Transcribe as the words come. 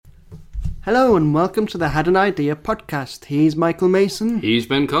Hello and welcome to the Had an Idea podcast. He's Michael Mason. He's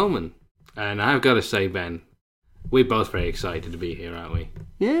Ben Coleman. And I've got to say, Ben, we're both very excited to be here, aren't we?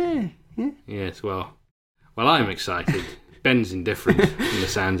 Yeah. Yes, well, I'm excited. Ben's indifferent in the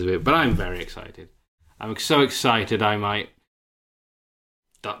sounds of it, but I'm very excited. I'm so excited I might... ...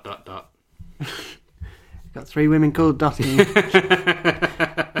 Got three women called Dottie.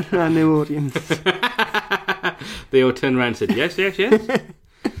 Our new audience. They all turned around and said, yes.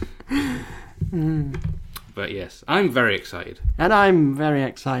 But yes, I'm very excited. And I'm very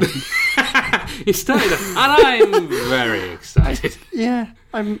excited. He started and I'm very excited. Yeah,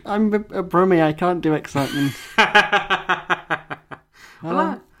 I'm a brummie. I can't do excitement.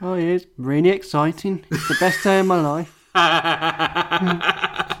 Oh, yeah, it's really exciting. It's the best day of my life.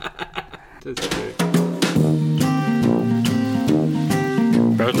 That's true.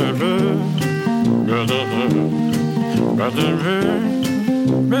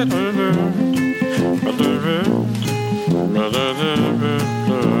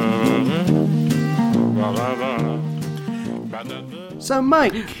 So,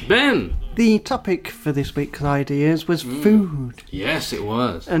 Mike. Ben. The topic for this week's ideas was food. Yes, it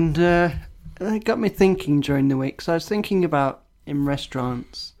was. And it got me thinking during the week. So I was thinking about in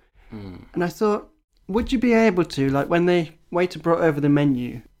restaurants. And I thought, would you be able to, like when the waiter brought over the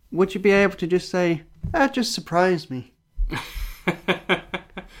menu, would you be able to just say, just surprise me?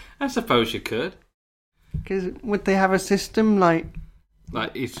 I suppose you could. Because would they have a system like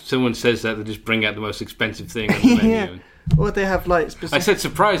if someone says that, they just bring out the most expensive thing on the menu. Yeah. Or would they have like specific... I said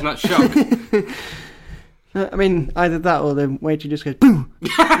surprise, not shock. I mean, either that or the waiter just goes, boom!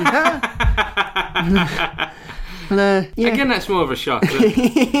 Yeah. Again, that's more of a shock.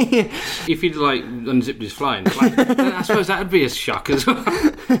 If he'd unzipped his fly, I suppose that would be a shock as well.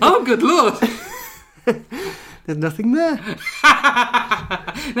 Oh, good lord! There's nothing there.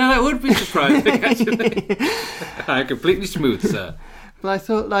 No, that would be surprising, actually. Completely smooth, sir. But I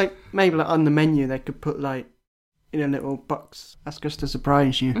thought, maybe on the menu they could put, in a little box, ask us to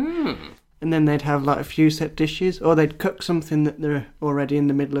surprise you. And then they'd have, a few set dishes, or they'd cook something that they're already in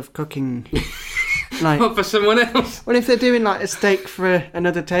the middle of cooking. What, for someone else? Well, if they're doing, a steak for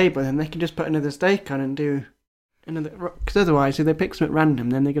another table, then they can just put another steak on and do another... Because otherwise, if they pick some at random,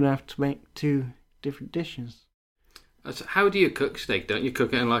 then they're going to have to make two different dishes. So how do you cook steak? Don't you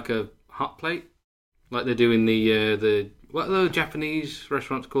cook it in, a hot plate? Like they do in the... What are those Japanese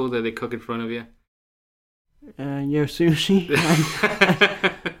restaurants called that they cook in front of you? Yo sushi?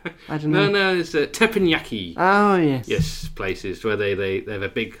 I don't know. No, it's teppanyaki. Oh, yes. Yes, places where they have a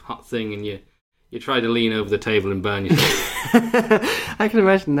big hot thing and you try to lean over the table and burn yourself. I can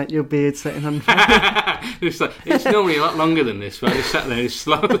imagine that your beard's setting on fire. It's normally a lot longer than this, but I just sat there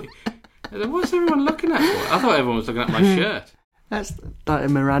slowly. I said, what's everyone looking at for? I thought everyone was looking at my shirt. That's like a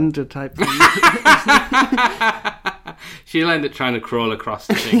Miranda type thing. She'll end up trying to crawl across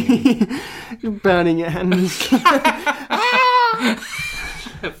the thing. You're burning your hands.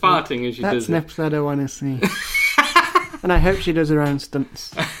 Farting as she does it. That's an episode I want to see. And I hope she does her own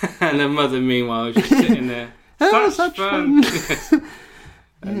stunts. And her mother, meanwhile, is just sitting there. Such fun.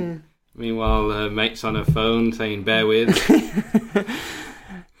 Yeah. Meanwhile, her mate's on her phone saying, bear with.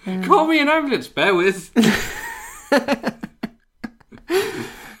 Call me an ambulance, bear with.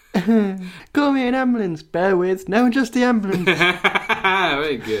 Call me an ambulance, bear with. No, just the ambulance.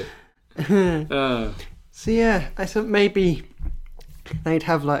 Very good. So yeah, I thought maybe they'd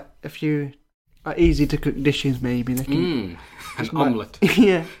have a few easy to cook dishes. Maybe they can an omelette.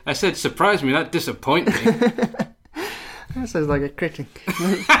 Yeah, I said surprise me, not disappoint me. That sounds like a critic.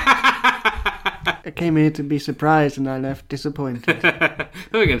 I came here to be surprised and I left disappointed. I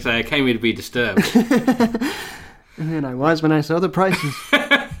was going to say I came here to be disturbed. And then I was when I saw the prices.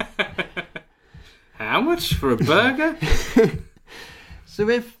 How much for a burger? So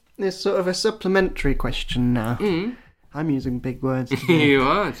if there's sort of a supplementary question now. I'm using big words today. You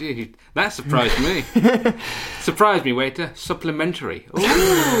are, gee. That surprised me. Surprise me, waiter. Supplementary.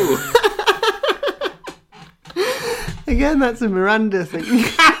 Ooh. Again, that's a Miranda thing.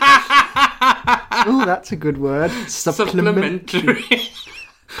 Oh, that's a good word. Supplementary.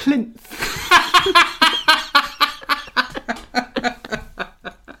 Plinth.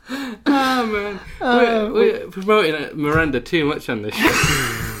 Oh, man. We're promoting Miranda too much on this show.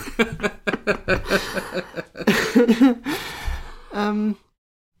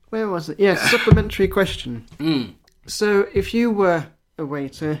 Where was it? Yeah, supplementary question. So, if you were a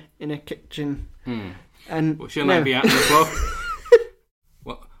waiter in a kitchen and... Well, shouldn't I be out on the floor?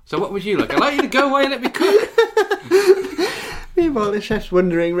 So what would you like? I'd like you to go away and let me cook. Meanwhile, the chef's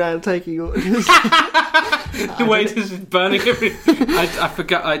wandering around taking orders. The waiters is burning everything. I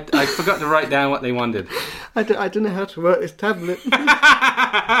forgot to write down what they wanted. I don't know how to work this tablet.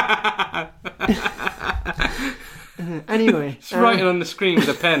 Anyway. It's writing on the screen with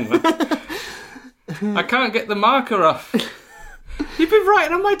a pen. I can't get the marker off. You've been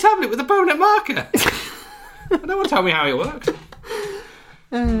writing on my tablet with a permanent marker. No one tell me how it works.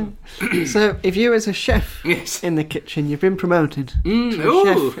 So, if you as a chef Yes. in the kitchen, you've been promoted to a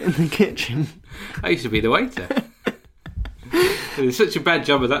Ooh. chef in the kitchen. I used to be the waiter. They did such a bad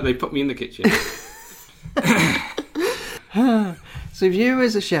job of that, they put me in the kitchen. So, if you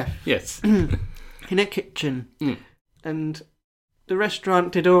as a chef Yes. in a kitchen and the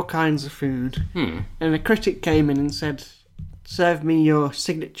restaurant did all kinds of food and a critic came in and said, serve me your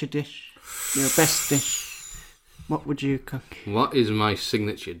signature dish, your best dish, what would you cook? What is my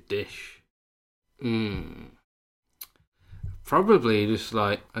signature dish? Probably just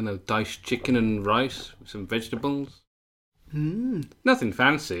like, I know, diced chicken and rice with some vegetables. Nothing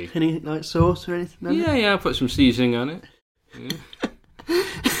fancy. Any like sauce or anything? on it? Yeah, I'll put some seasoning on it. Yeah.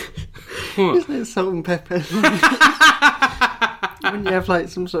 What? Isn't it salt and pepper? Wouldn't you have like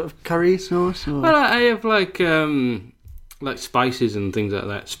some sort of curry sauce? Or... Well, I have like spices and things like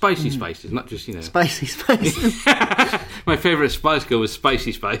that. Spicy spices, not just, Spicy spices. My favourite Spice Girl was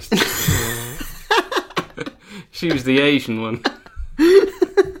Spicy Spice. She was the Asian one.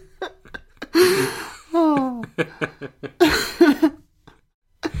 Oh.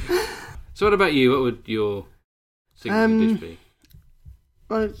 So what about you? What would your signature dish be?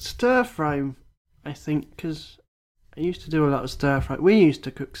 Well, it's stir fry, I think, because I used to do a lot of stir fry. We used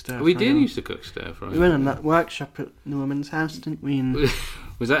to cook stir fry. We did used to cook stir fry. We went on that workshop at the woman's house, didn't we? And...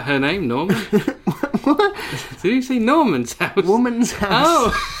 Was that her name, Norman? What? Did you say Norman's house? Woman's house.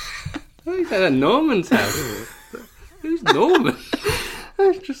 Oh, I said at Norman's house. Who's Norman? I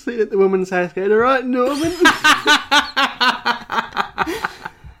was just sitting at the woman's house going, all right, Norman.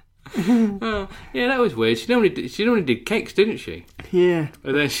 Oh, yeah, that was weird. She normally did cakes, didn't she? Yeah.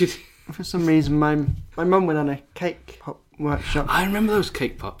 But then she. For some reason, my mum went on a cake pop workshop. I remember those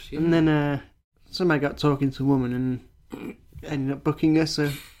cake pops. Yeah. And then somebody got talking to a woman and ended up booking us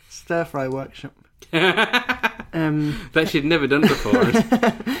a stir fry workshop. That she'd never done before.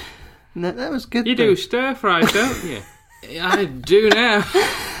 And that was good. You though. do stir fry, don't you? I do now.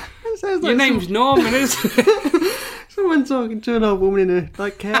 It sounds Your like name's Norman, isn't it? someone talking to an old woman in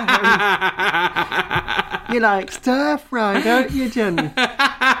a care home. You like stir fry, don't you, Jenny?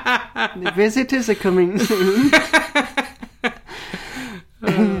 The visitors are coming soon.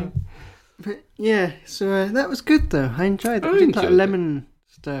 But yeah, so that was good though. I enjoyed that. I We did like enjoyed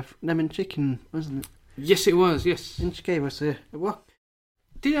a lemon chicken, wasn't it? Yes, it was. Yes. And she gave us a wok.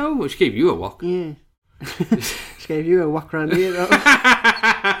 Did she gave you a wok? Yeah. She gave you a wok round here though.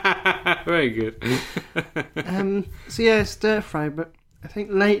 Very good. So yeah, stir fry. But I think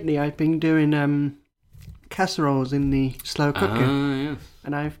lately I've been doing casseroles in the slow cooker, Yes.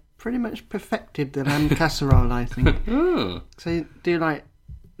 and I've pretty much perfected the lamb casserole. I think. Oh. So you do like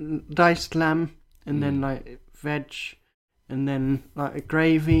diced lamb, and then like veg, and then like a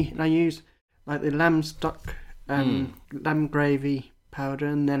gravy. And I use like the lamb stock, lamb gravy powder,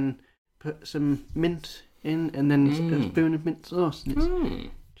 and then put some mint in, and then a spoon of mint sauce. And it's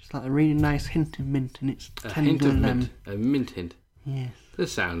just like a really nice hint of mint, and it's A tender hint of lamb. mint. A mint hint. Yes,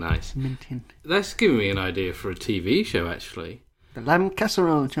 Does sound nice. mint hint. That's giving me an idea for a TV show, actually. The lamb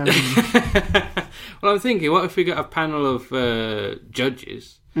casserole challenge. Well, I'm thinking, what if we got a panel of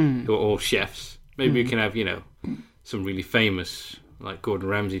judges who are all chefs? Maybe we can have, some really famous, like Gordon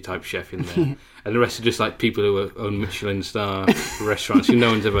Ramsay type chef in there, and the rest are just like people who own Michelin star restaurants who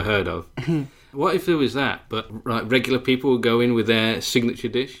no one's ever heard of. What if there was that, but like regular people would go in with their signature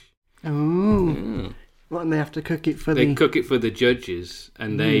dish? Oh. What, and they have to cook it for They cook it for the judges,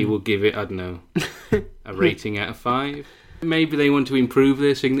 and they will give it, I don't know, a rating out of 5. Maybe they want to improve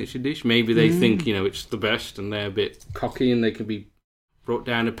their signature dish. Maybe they think, it's the best, and they're a bit cocky, and they can be brought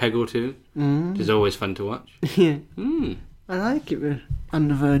down a peg or two, which is always fun to watch. Yeah. I like it. We're on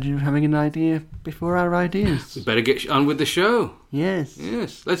the verge of having an idea before our ideas. We better get on with the show. Yes.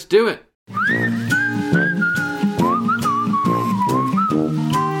 Yes, let's do it.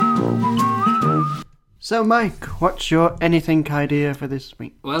 So, Mike, what's your anything idea for this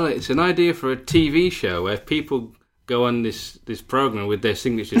week? Well, it's an idea for a TV show where people go on this program with their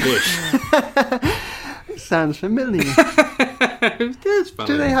signature dish. It sounds familiar. It is funny.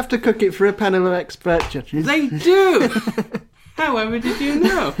 Do they have to cook it for a panel of expert judges? They do. However, did you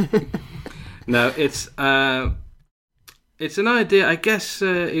know? No, it's an idea. I guess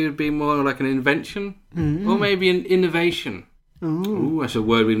it would be more like an invention, or maybe an innovation. Ooh. Ooh, that's a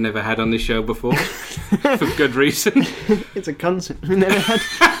word we've never had on this show before, for good reason. It's a concept. We've never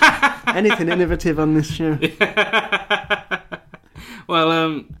had anything innovative on this show.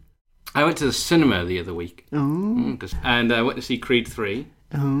 Well, I went to the cinema the other week. Ooh. And I went to see Creed 3.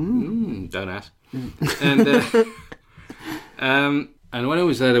 Ooh. Don't ask. And when I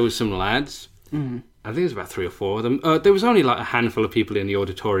was there was some lads. Mm. I think there was about 3 or 4 of them. There was only like a handful of people in the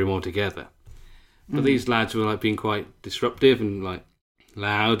auditorium altogether. But these lads were like being quite disruptive and like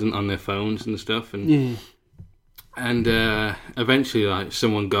loud and on their phones and stuff. And eventually, like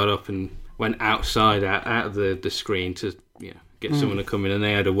someone got up and went outside, out of the screen to get someone to come in, and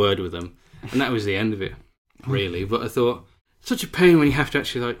they had a word with them, and that was the end of it, really. But I thought, such a pain when you have to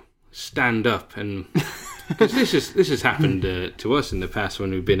actually like stand up, and because this has happened to us in the past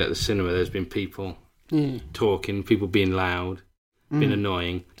when we've been at the cinema. There's been people talking, people being loud. Been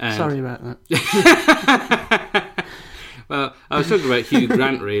annoying. And sorry about that. Well, I was talking about Hugh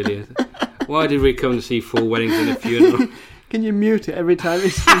Grant, really. Why did we come to see Four Weddings and a Funeral? Can you mute it every time he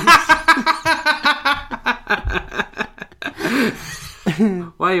speaks?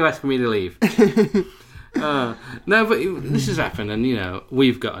 Why are you asking me to leave? No, but this has happened, and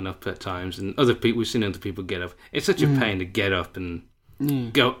we've gotten up at times, and we've seen other people get up. It's such a pain to get up and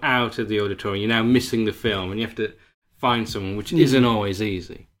go out of the auditorium. You're now missing the film, and you have to find someone, which isn't always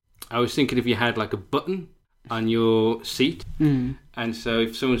easy. I was thinking if you had like a button on your seat, and so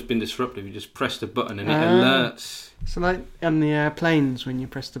if someone's been disruptive, you just press the button and it alerts. So like on the airplanes when you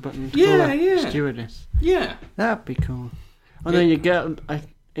press the button to call a stewardess. Yeah. That'd be cool. Although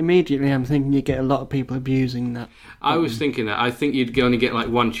immediately I'm thinking you get a lot of people abusing that button. I was thinking that. I think you'd only get like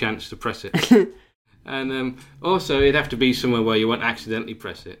one chance to press it. And also it'd have to be somewhere where you won't accidentally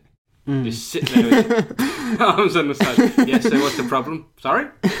press it. Just sit there with arms on the side. Yes, so what's the problem? Sorry?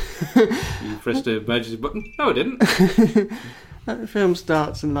 You pressed the emergency button? No, I didn't. The film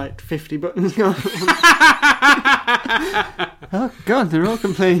starts and like 50 buttons go on. Oh God, they're all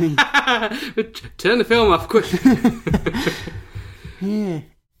complaining. Turn the film off, quick. Yeah.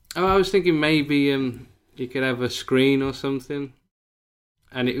 Oh, I was thinking maybe you could have a screen or something.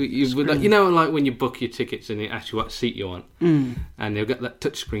 And you would, like when you book your tickets and it asks you what seat you want, and they'll get that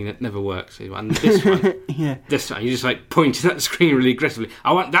touch screen that never works. So you want this one, this one. You just like pointing at the screen really aggressively.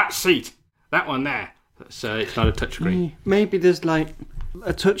 I want that seat, that one there. So it's not a touch screen. Maybe there's like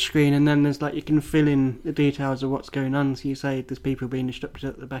a touch screen, and then there's like you can fill in the details of what's going on. So you say there's people being disrupted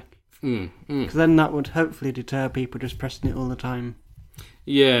at the back, because then that would hopefully deter people just pressing it all the time.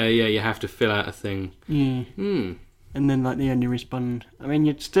 Yeah. You have to fill out a thing. Yeah. And then, like, they only respond. I mean,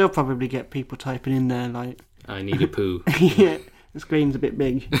 you'd still probably get people typing in there, like... I need a poo. Yeah, the screen's a bit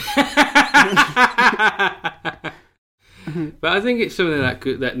big. But I think it's something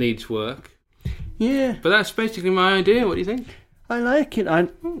that needs work. Yeah. But that's basically my idea. What do you think? I like it. I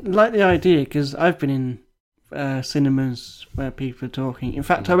like the idea, because I've been in cinemas where people are talking. In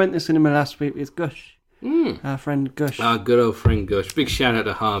fact, I went to the cinema last week with Gush. Our friend Gush. Our good old friend Gush. Big shout out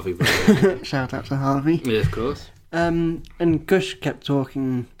to Harvey, by the way. Shout out to Harvey. Yeah, of course. And Gush kept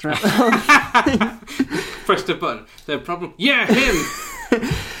talking throughout the whole thing. Press the button. Is there a problem? Yeah, him!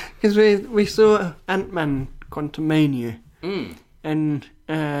 Because we saw Ant-Man Quantumania, and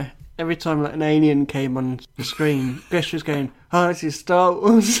every time like an alien came on the screen, Gush was going, "Oh, this is Star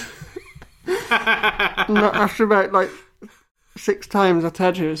Wars." And after about like 6 times I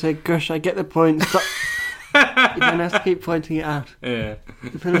told you, I said, "Gush, I get the point. Stop." You don't have to keep pointing it out. Yeah.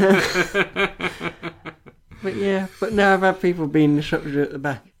 But now I've had people being disrupted at the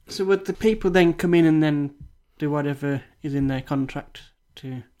back. So would the people then come in and then do whatever is in their contract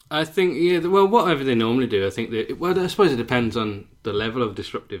to... I think, whatever they normally do, I think I suppose it depends on the level of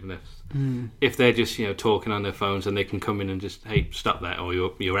disruptiveness. If they're just, talking on their phones and they can come in and just, hey, stop that, or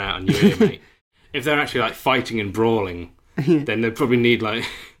you're out and you're here, mate. If they're actually, like, fighting and brawling, then they probably need, like...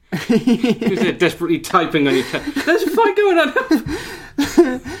 they're desperately typing on your there's a fight going on.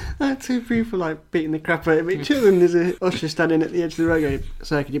 Two people like beating the crap out of each other, and there's a usher standing at the edge of the road going,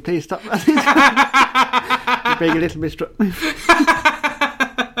 "Sir, could you please stop that?" You're being a little bit disruptive.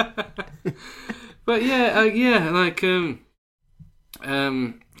 But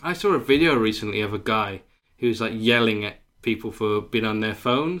I saw a video recently of a guy who was like yelling at people for being on their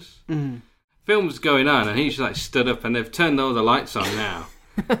phones. Film's going on and he's like stood up and they've turned all the lights on now.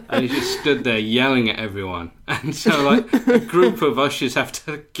 And he just stood there yelling at everyone. And so, like, a group of ushers have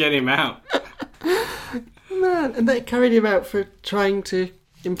to get him out. Man, and they carried him out for trying to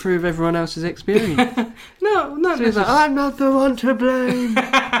improve everyone else's experience. No, so he's like, "I'm not the one to blame."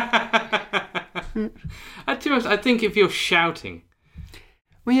 I think if you're shouting...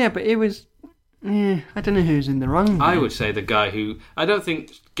 Well, yeah, but it was Yeah, I don't know who's in the wrong. I would say the guy who... I don't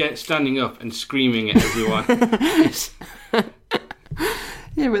think standing up and screaming at everyone is...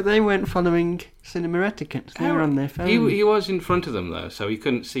 Yeah, but they weren't following cinema etiquette. They were on their phone. He was in front of them, though, so he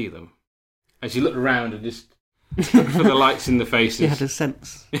couldn't see them. As you looked around and just looked for the lights in the faces. He had a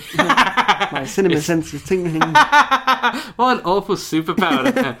sense. My cinema sense is tingling. What an awful superpower.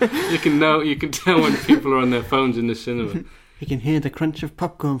 You can tell when people are on their phones in the cinema. You can hear the crunch of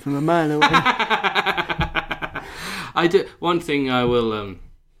popcorn from a mile away. One thing I will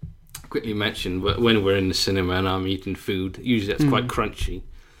quickly mention, but when we're in the cinema and I'm eating food, usually that's quite crunchy.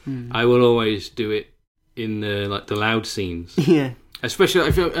 I will always do it in the loud scenes. Yeah. Especially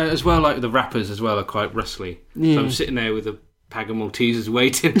as well, like the rappers as well are quite rustly. Yeah. So I'm sitting there with a pack of Maltesers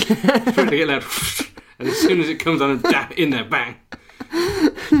waiting for it to get loud, and as soon as it comes on, I'm in there, bang.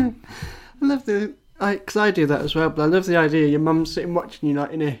 I love because I do that as well, but I love the idea your mum's sitting watching you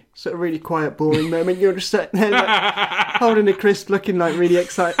like in a sort of really quiet, boring moment. You're just sitting there like, holding a crisp, looking like really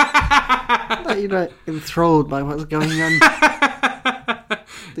excited. Like you're like enthralled by what's going on.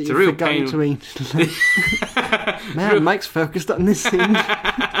 That you've forgotten to eat. Man, Mike's focused on this scene.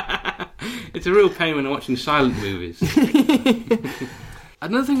 It's a real pain when I'm watching silent movies.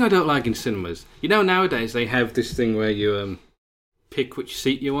 Another thing I don't like in cinemas, nowadays they have this thing where you pick which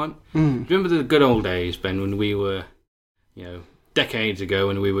seat you want. Do you remember the good old days, Ben, when we were, decades ago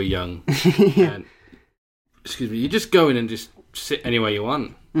when we were young? And, excuse me, you just go in and just sit anywhere you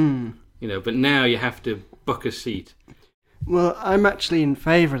want. But now you have to book a seat. Well, I'm actually in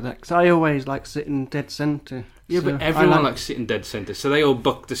favour of that, because I always like sitting dead centre. Yeah, so but everyone likes sitting dead centre, so they all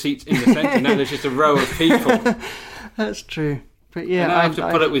book the seats in the centre. Now there's just a row of people. That's true. But yeah, and I have to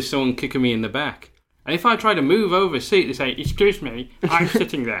put up with someone kicking me in the back. And if I try to move over a seat, they say, "Excuse me, I'm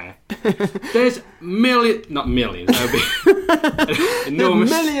sitting there." There's not millions, that would be enormous.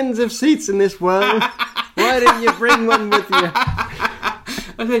 There's millions of seats in this world. Why don't you bring one with you?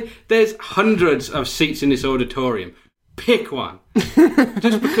 I say, there's hundreds of seats in this auditorium. Pick one.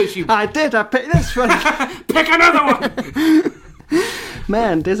 Just because you... I picked this one. Pick another one.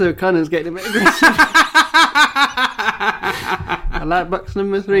 Man, Diz O'Connor's getting a bit aggressive. I like box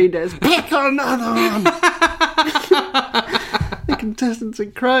number 3, Des. Pick another one. The contestants are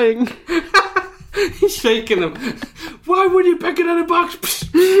crying. He's shaking them. Why would you pick another box?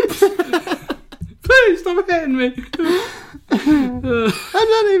 Please stop hitting me. I'm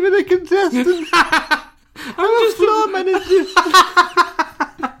not even a contestant. I'm just floor manager.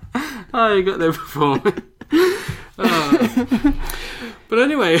 Oh, you got there before me. But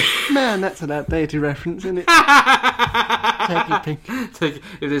anyway, man, that's an outdated reference, isn't it? Take your pick.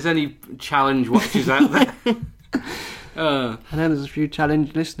 If there's any challenge watchers out there, I know there's a few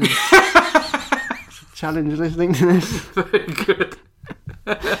challenge listeners. Challenge listening to this. Very good.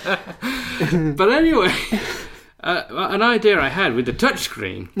 But anyway, an idea I had with the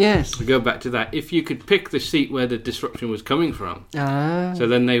touchscreen. Yes. To go back to that, if you could pick the seat where the disruption was coming from, so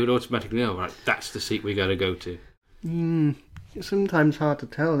then they would automatically know, right, that's the seat we got to go to. It's sometimes hard to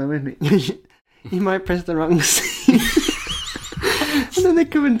tell, though, isn't it? You might press the wrong seat, and then they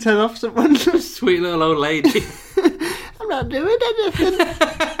come and turn off someone. Sweet little old lady. I'm not doing anything.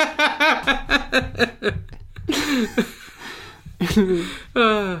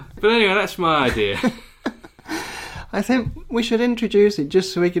 But anyway, that's my idea. I think we should introduce it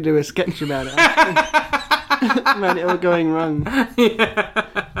just so we can do a sketch about it. About it all going wrong.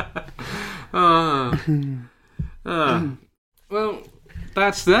 Well,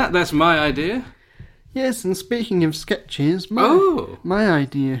 that's that. That's my idea. Yes, and speaking of sketches, my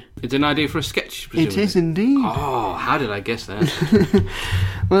idea. It's an idea for a sketch, presumably. It is indeed. Oh, how did I guess that?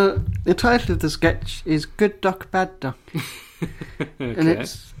 Well, the title of the sketch is Good Doc, Bad Doc. Okay. And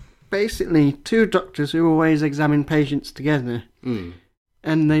it's basically two doctors who always examine patients together.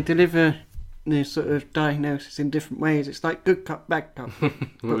 And they deliver their sort of diagnosis in different ways. It's like good cop, bad cop.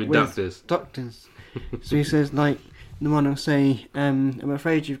 But with doctors. So he says, like, the one will say, I'm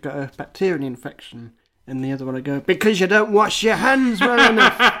afraid you've got a bacterial infection. And the other one will go, because you don't wash your hands well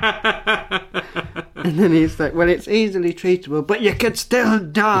enough. And then he's like, well, it's easily treatable, but you could still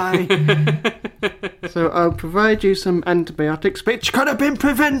die. So I'll provide you some antibiotics, which could have been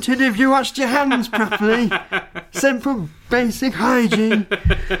prevented if you washed your hands properly. Simple, basic hygiene.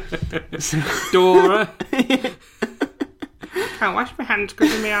 Dora. Can't wash my hands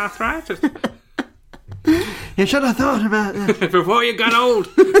because of my arthritis. You should have thought about that. Before you got old.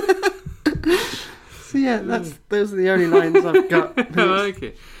 So yeah, those are the only lines I've got. I like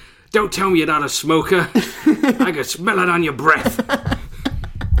it. Don't tell me you're not a smoker. I can smell it on your breath.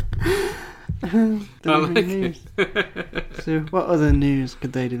 I like it. So, what other news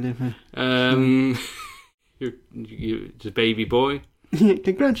could they deliver? You're a baby boy.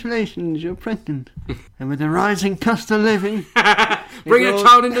 Congratulations, you're pregnant. And with the rising cost of living... Bring a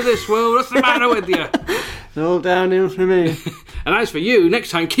child into this world, what's the matter with you? It's all downhill for me. And as for you,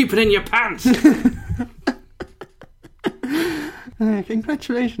 next time keep it in your pants.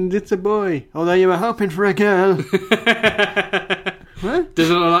 Congratulations, it's a boy. Although you were hoping for a girl. What?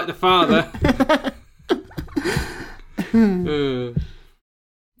 Doesn't look like the father.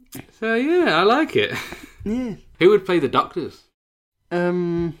 So yeah, I like it. Yeah. Who would play the doctors? I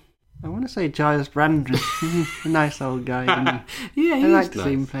want to say Giles Brandreth. He's a nice old guy, isn't he? Yeah, he's I like to nice.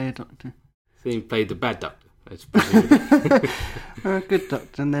 see him play a doctor. See him play the bad doctor. Or a good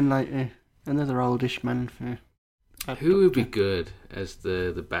doctor, and then like another oldish man for... Who would be good as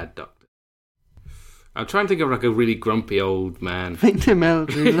the bad doctor? I'm trying to think of like a really grumpy old man. Victor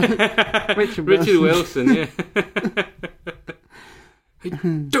Meldrew. Richard Wilson, yeah. I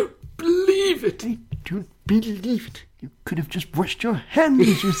don't believe it. I don't believe it. You could have just washed your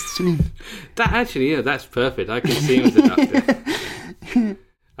hands, you silly. That actually, yeah, that's perfect. I can see him as a doctor.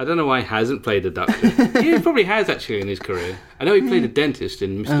 I don't know why he hasn't played a doctor. Yeah, he probably has actually in his career. I know he played a dentist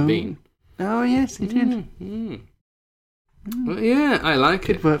in Mr. Bean. Oh, yes, he did. Well, yeah, I like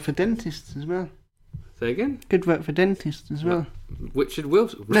Could it. work for dentists as well. Say again? Could work for dentists as well. Richard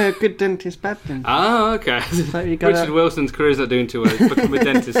Wilson. No, good dentist, bad dentist. Ah, okay. So you gotta, Richard Wilson's career's not doing too well. He's become a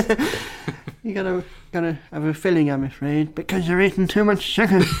dentist. You gotta have a filling, I'm afraid, because you're eating too much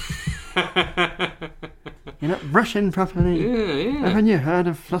sugar. You're not brushing properly. Yeah. Haven't you heard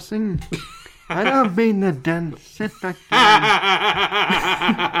of flossing? I don't mean the dance. Sit back down.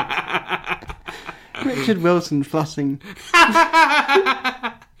 Richard Wilson flossing.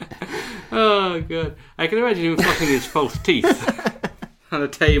 Oh, God. I can imagine him flossing his false teeth on a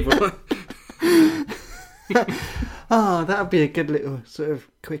table. Oh, that would be a good little sort of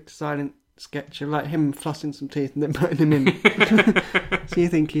quick silent sketch of like him flossing some teeth and then putting them in. So you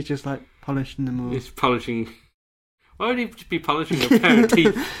think he's just like polishing them all? He's polishing. Why would he be polishing a pair of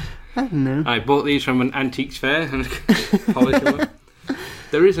teeth? I don't know. I bought these from an antiques fair and polished them up.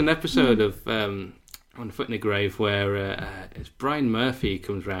 There is an episode of On Foot in a Grave where it's Brian Murphy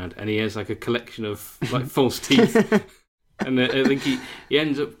comes round and he has like a collection of like false teeth. And I think he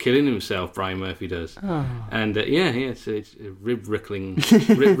ends up killing himself, Brian Murphy does. Oh. And it's rib rickling,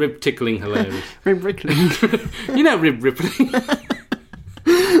 rib tickling hilarious. Rib rickling. You know rib rippling.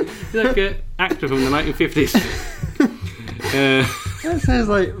 He's like an actor from the 1950s. That sounds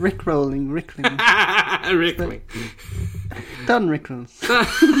like rickrolling, rickling. Rickling. Don Rickles.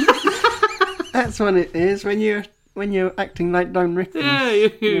 That's what it is when you're acting like Don Rickles. Yeah,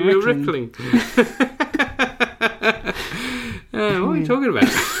 you're rickling. What are you talking about?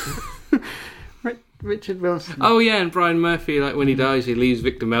 Richard Wilson. Oh yeah, and Brian Murphy, like when he dies, he leaves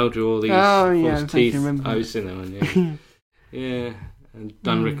Victor Meldrew all these false teeth. I've seen that one. Yeah, yeah. And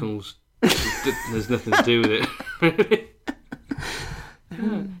Don Rickles there's nothing to do with it.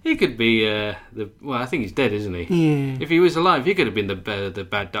 He could be I think he's dead, isn't he? Yeah. If he was alive, he could have been the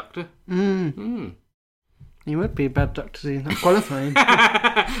bad doctor. He would be a bad doctor, he's not qualified.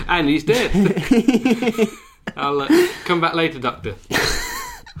 And he's dead. I'll come back later, doctor.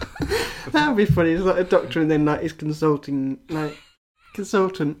 That would be funny. He's like a doctor, and then like his consultant, like he's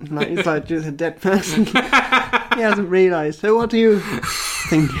like just a dead person. He hasn't realised. So, what do you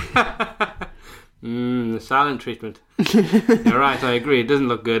think? The silent treatment. You're right. I agree. It doesn't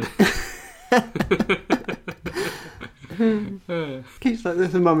look good. Keeps like the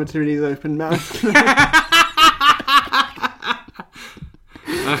thermometer in his open mouth.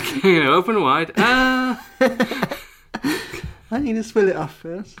 Okay, open wide. I need to swill it off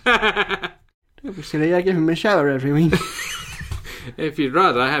first. Don't be silly, I give him a shower every week. If you'd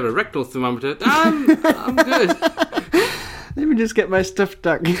rather, I have a rectal thermometer. I'm good. Let me just get my stuffed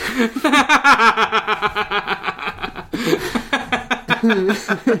duck.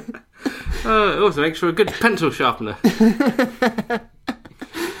 Also, makes for a good pencil sharpener.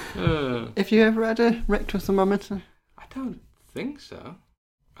 Have you ever had a rectal thermometer? I don't think so.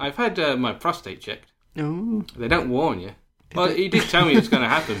 I've had my prostate checked. Oh. They don't warn you. Well, he did tell me it's going to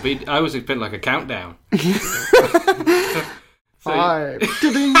happen, but I was expecting like a countdown. 5,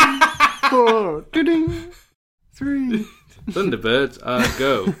 ding, 4, ding, 3. Thunderbirds,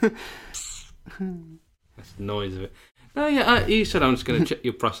 go. That's the noise of it. No, yeah, he said I'm just going to check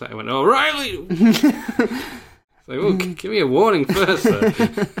your prostate. I went, O'Reilly! It's like, well, give me a warning first, though.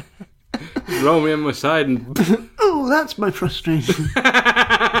 Roll me on my side and... Oh, that's my frustration.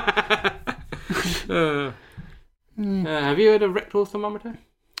 Have you had a rectal thermometer?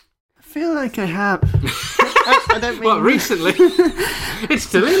 I feel like I have. I don't mean... What, recently? It's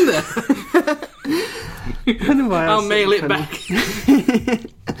still in there. I don't know why I'll mail it back.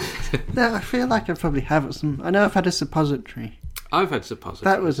 No, I feel like I probably have some. I know I've had a suppository. I've had suppositories.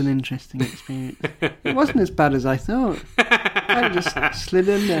 That was an interesting experience. It wasn't as bad as I thought. I just slid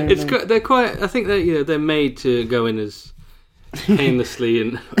in there. They're quite. I think they're made to go in as painlessly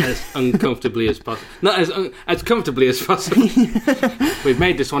and as uncomfortably as possible. Not as comfortably as possible. We've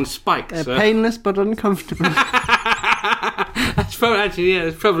made this one spike. So. Painless but uncomfortable. That's probably,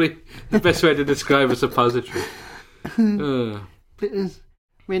 it's probably the best way to describe a suppository.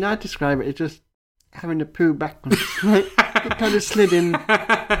 I describe it as just having a poo backwards. Like, it kind of slid in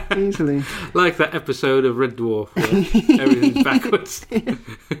easily. Like that episode of Red Dwarf where everything's backwards. The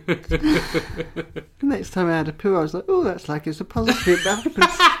next time I had a poo, I was like, oh, that's like a suppository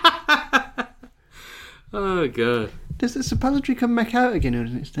backwards. Oh, God. Does the suppository come back out again, or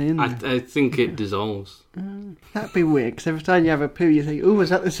does it stay in there? I think it dissolves. That'd be weird, because every time you have a poo, you think, oh,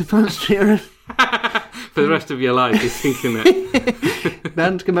 was that the suppository? For the rest of your life, you're thinking that.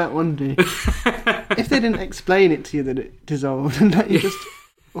 Bound to come out one day. If they didn't explain it to you that it dissolved, and that you're just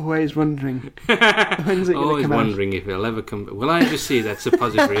always wondering, when's it going to come out? Always wondering if it'll ever come. Will I ever see that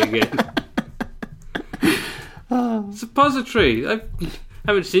suppository again? Suppository! I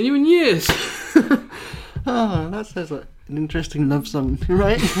haven't seen you in years. Oh, that sounds like an interesting love song,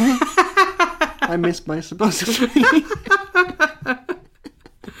 right? I miss my suppository.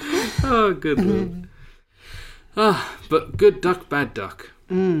 Oh, good Lord. But good duck, bad duck.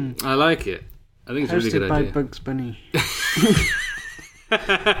 I like it. I think it's a really good idea. Hosted by Bugs Bunny.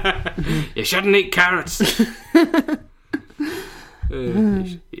 You shouldn't eat carrots.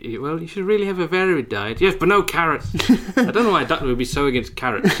 You should really have a varied diet. Yes, but no carrots. I don't know why a duck would be so against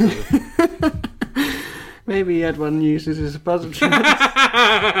carrots. Maybe he had one used as a suppository.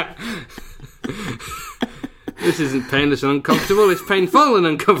 This isn't painless and uncomfortable, it's painful and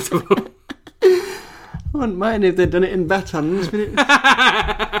uncomfortable. I wouldn't mind if they'd done it in batons.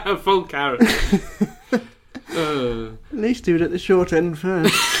 Full carrot. At least do it at the short end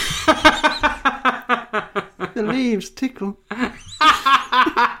first. The leaves tickle.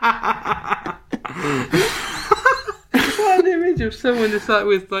 What an image of someone just like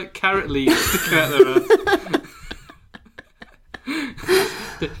with like carrot leaves sticking out their mouth.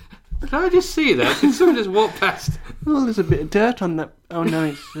 Did I just see that? Did someone just walk past? Oh, there's a bit of dirt on that. Oh no,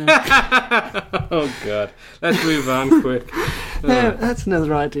 it's... Oh God. Let's move on quick. No, that's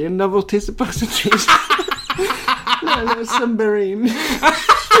another idea. Novelty suppositories. No, submarine.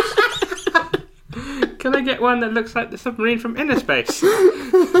 Can I get one that looks like the submarine from Inner Space?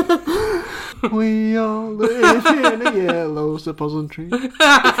 We all live in a yellow suppository.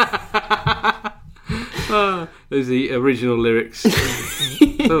 There's the original lyrics.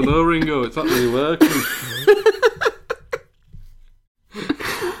 Oh no, Ringo, it's not really working.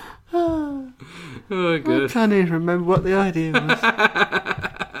 Oh, good. I can't even remember what the idea was.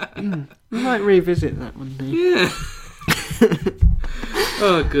 We might revisit that one day. Yeah.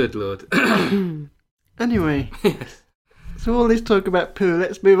 Oh, good Lord. Anyway, so all this talk about poo,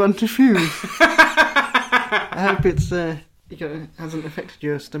 let's move on to food. I hope it's hasn't affected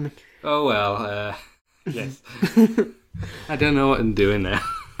your stomach. Oh well, yes. I don't know what I'm doing now.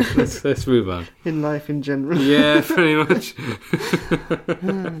 Let's move on. In life in general. Yeah, pretty much.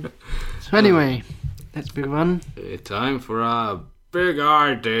 So anyway, let's move on. Time for our big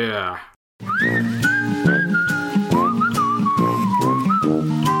idea.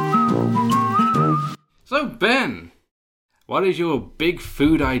 So Ben, what is your big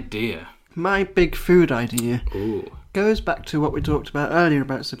food idea? My big food idea goes back to what we talked about earlier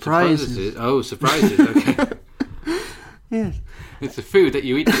about surprises. Oh, surprises, okay. Yes. It's the food that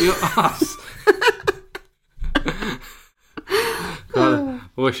you eat with your ass.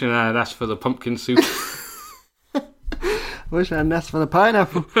 Wishing I had asked for the pumpkin soup. Wish I had asked for the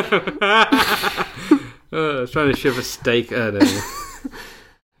pineapple. I was trying to shove a steak out of it.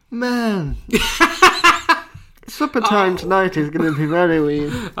 Man. Supper time tonight is going to be very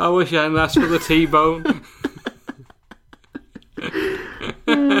weird. I wish I hadn't asked for the T-bone.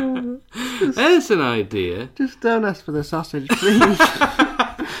 There's an idea. Just don't ask for the sausage, please.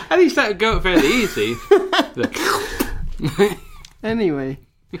 At least that would go fairly easy. Anyway,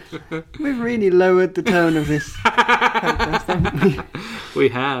 we've really lowered the tone of this podcast, haven't we? We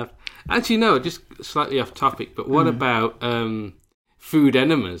have. Actually, no, just slightly off topic, but what about food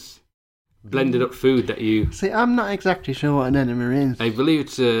enemas? Blended up food that you... See, I'm not exactly sure what an enema is. I believe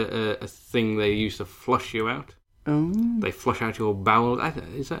it's a thing they use to flush you out. Oh. They flush out your bowels.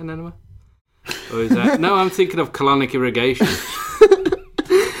 Is that an enema? Or is that... No, I'm thinking of colonic irrigation.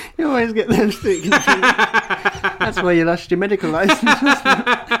 You're always get those two confused. That's why you lost your medical license, wasn't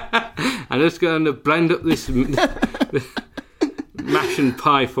it? I'm just going to blend up this mash and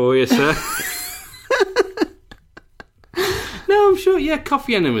pie for you, sir. No, I'm sure, yeah,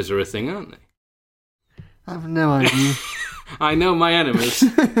 coffee enemas are a thing, aren't they? I have no idea. I know my enemas.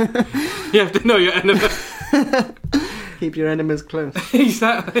 You have to know your enema. Keep your enemas close.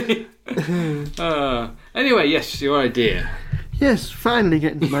 Exactly. Anyway, yes, your idea. Yes, finally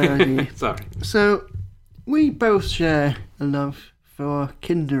getting to my idea. Sorry. So, we both share a love for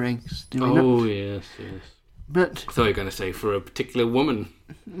Kinder Eggs, do we not? Oh, yes. But, I thought you were going to say for a particular woman.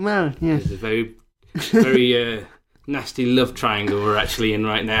 well, yes. There's a very, very nasty love triangle we're actually in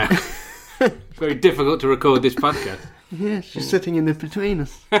right now. It's very difficult to record this podcast. Yes, she's sitting in the between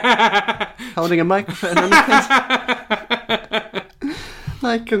us. Holding a microphone on her head.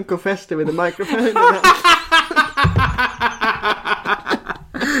 Like Uncle Fester with a microphone.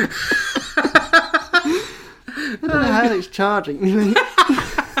 I don't know how it's charging.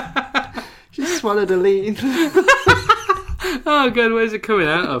 She swallowed a lead. Oh God, where's it coming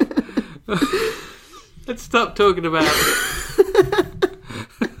out of? Let's stop talking about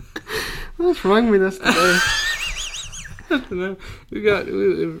What's wrong with us today? I don't know. We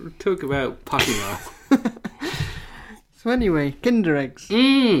talk about potty mouth. So anyway, Kinder Eggs.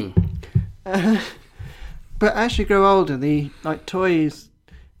 But as you grow older, the toys,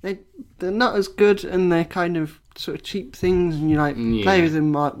 they're not as good, and they're kind of sort of cheap things, and you play with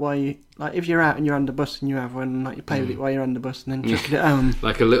them while you if you're out and you're on the bus and you have one, you play with it while you're on the bus and then chuck it at home.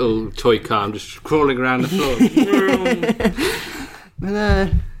 Like a little toy car, I'm just crawling around the floor.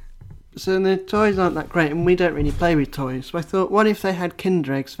 But so the toys aren't that great, and we don't really play with toys. So I thought, what if they had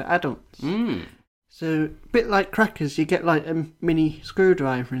Kinder Eggs for adults? So, a bit like crackers, you get like a mini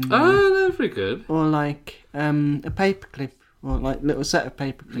screwdriver in there. Oh, that's pretty good. Or like a paperclip, or like little set of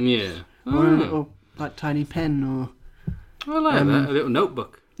paper clips. Yeah. Or a little like tiny pen, or... I like that, a little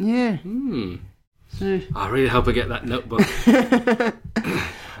notebook. Yeah. So, I really hope I get that notebook.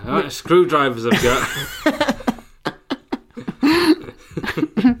 Alright, screwdrivers I've got.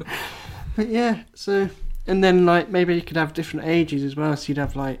 But yeah, so... And then maybe you could have different ages as well, so you'd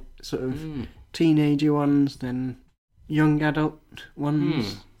have sort of teenager ones, then young adult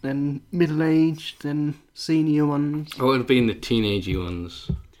ones, then middle-aged, then senior ones. What would be in the teenagey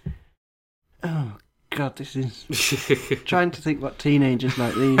ones? Oh, God, this is... trying to think what teenagers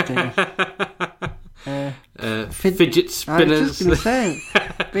like these days. Fidget spinners. I was just going to say,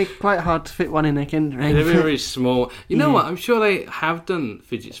 it'd be quite hard to fit one in a Kinder Egg. They're very small. You know what? I'm sure they have done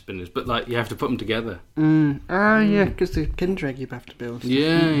fidget spinners, but you have to put them together. Yeah, because the Kinder Egg you have to build.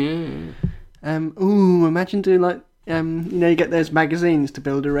 Yeah. Imagine doing you get those magazines to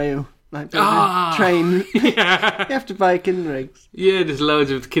build a rail. Like build a train. Yeah. You have to buy Kinder Eggs. Yeah, there's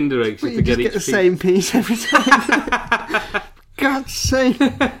loads of Kinder Eggs. But you just get the same piece every time. God's sake.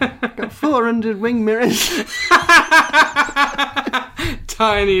 Got 400 wing mirrors.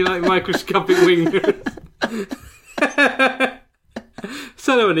 Tiny, microscopic wing mirrors.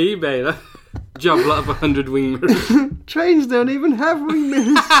 Sell them on eBay, job lot of 100 wing mirrors. Trains don't even have wing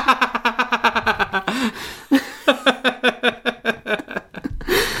mirrors.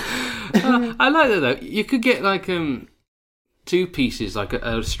 I like that though. You could get two pieces, like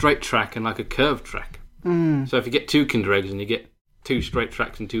a straight track and like a curved track. So if you get two Kinder Eggs and you get two straight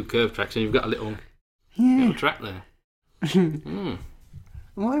tracks and two curved tracks, and you've got a little track there.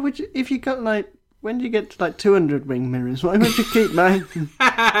 Why would you, if you got when you get to 200 wing mirrors, why would you keep mine?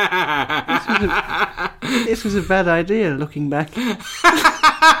 This was a bad idea, looking back.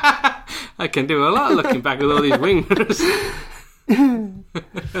 I can do a lot looking back with all these wing mirrors.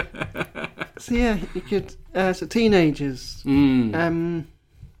 So yeah, you could. So teenagers.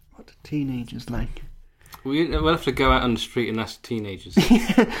 What do teenagers like? We'll have to go out on the street and ask teenagers.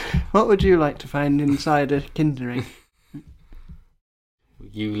 What would you like to find inside a Kinder Egg?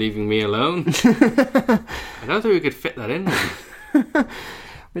 You leaving me alone? I don't think we could fit that in there.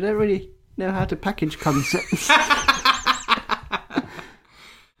 We don't really know how to package concepts.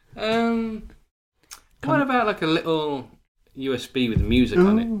 What about a little USB with music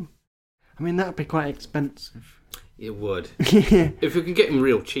on it? I mean, that would be quite expensive. It would. Yeah. If we can get them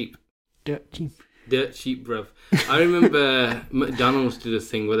real cheap. Dirt cheap. Dirt cheap, bruv. I remember McDonald's did a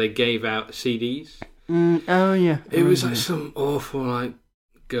thing where they gave out CDs. Oh, yeah. It was some awful,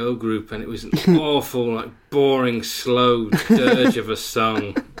 girl group, and it was an awful, boring, slow dirge of a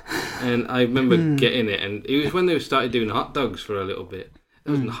song. And I remember getting it, and it was when they started doing hot dogs for a little bit.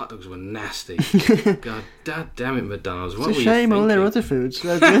 Those hot dogs were nasty. God damn it, McDonald's. What it's were a shame you all their other foods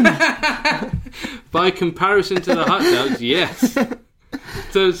are good. By comparison to the hot dogs, yes.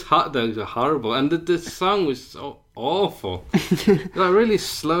 those hot dogs are horrible, and the song was so awful. Like really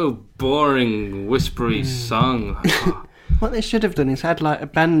slow, boring, whispery song. What they should have done is had like a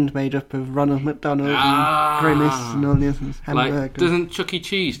band made up of Ronald McDonald and Grimace and all the others. Like, doesn't Chuck E.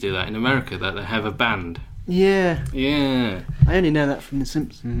 Cheese do that in America? That they have a band. Yeah. Yeah. I only know that from The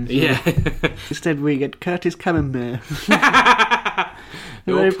Simpsons. Yeah. Instead, we get Curtis Camembert.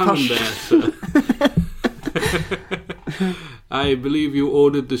 Your Camembert, sir. I believe you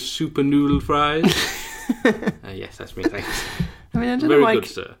ordered the super noodle fries. Yes, that's me. Thanks. I mean, I don't Very know why. good,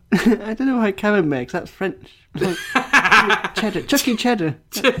 sir. I don't know why Camembert, 'cause that's French. Like, cheddar, Chucky Cheddar.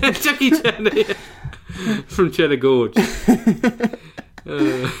 Chucky Cheddar, yeah. From Cheddar Gorge.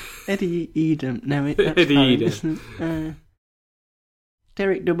 Eddie Edam. No, that's Eddie fine, Edam. isn't it?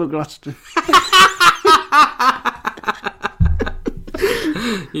 Derek Double Gloucester.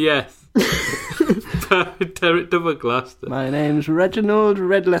 Yes. Derek Double Gloucester. My name's Reginald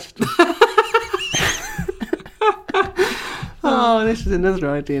Redlester. Oh, this is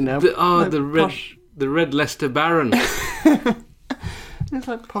another idea now. The Red Leicester Baron. It's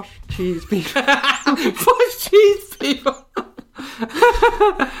like posh cheese people. Posh cheese people.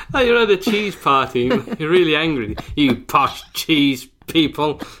 Like you're at a cheese party. You're really angry. You posh cheese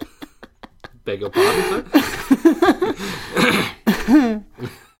people. Beg your pardon, sir.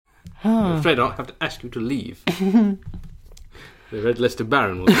 I'm afraid I'll have to ask you to leave. The Red Leicester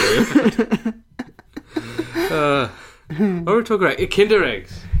Baron will go. What are we talking about? Kinder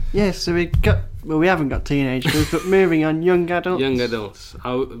eggs. Yes, so we haven't got teenagers, but moving on, young adults. Young adults.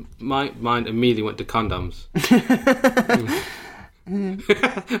 My mind immediately went to condoms.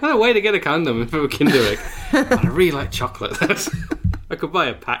 What a way to get a condom from a Kinder egg. I really like chocolate. I could buy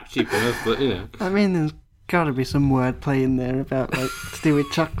a pack cheap enough, but you know. I mean, there's got to be some wordplay in there about like to do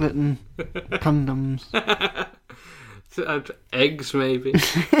with chocolate and condoms. Eggs, maybe.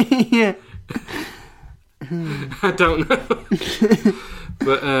 Yeah. I don't know.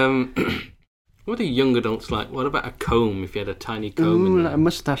 But what are young adults like? What about a comb? If you had a tiny comb, Ooh, like a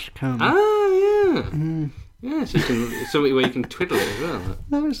moustache comb. Ah, yeah. Yeah, so you can something where you can twiddle it as well.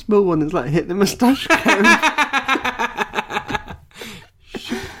 No, a small one that's like hit the moustache comb.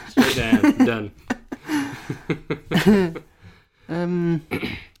 Straight down, done.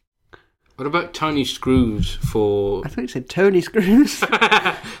 What about tiny screws for? I thought you said Tony Screws.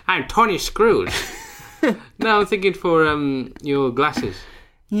 I'm Tony Screws. No, I'm thinking for your glasses.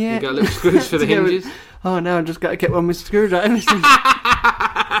 Yeah. You got little screws for the hinges. Oh no, I've just got to get one with screwdrivers.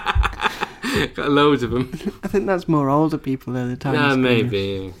 Got loads of them. I think that's more older people though, the tiny screws.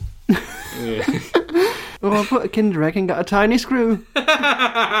 Maybe. Yeah. Oh, I put a Kinder egg and got a tiny screw.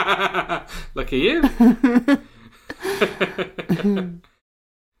 Lucky you. I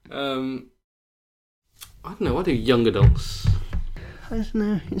don't know, what do young adults? I don't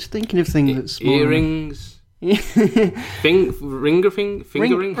know, it's thinking of things that's small. Earrings? Ringer fingers?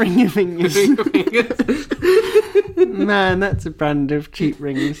 Ringer fingers. Man, that's a brand of cheap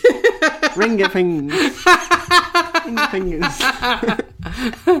rings. Ringer fingers. Ringer fingers.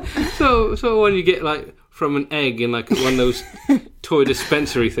 So when you get like from an egg in like one of those toy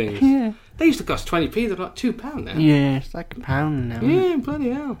dispensary things. Yeah. They used to cost 20p, they're like £2 now. Yeah, it's like £1 now. Yeah, bloody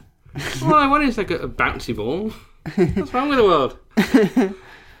hell. All I want is like a bouncy ball. What's wrong with the world?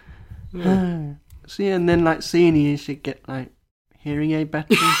 Yeah. So yeah, and then like seniors should get like hearing aid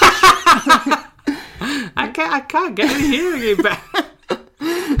batteries. I can't get any hearing aid back.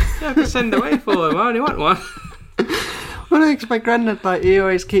 You have to send away for them. I only want one. Well, I my granddad, like, he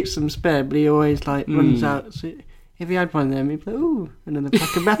always keeps them spare, but he always like runs out. So if he had one of them, he'd be like, ooh, another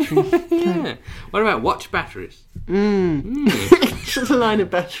pack of batteries. Yeah. What about watch batteries? Just a line of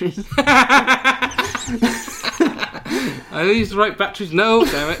batteries. Are these the right batteries? No,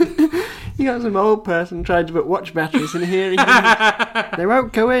 damn it. You got some old person trying to put watch batteries in hearing aids. They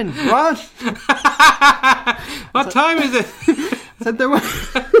won't go in. What? What time is it? I said they won't.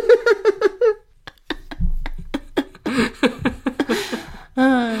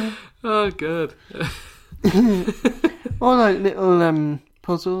 Oh, good. Or like little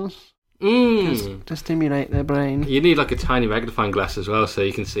puzzles to stimulate their brain. You need like a tiny magnifying glass as well so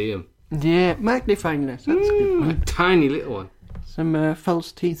you can see them. Yeah, magnifying glass. That's a good one. A tiny little one. Some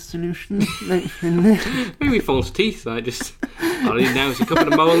false teeth solution in there. Maybe false teeth. All I need now is a couple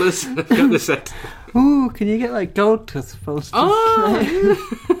of molars. I've got the set. Ooh, can you get like gold tooth false teeth? Oh!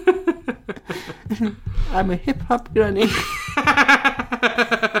 I'm a hip hop granny.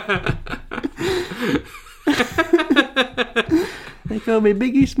 They call me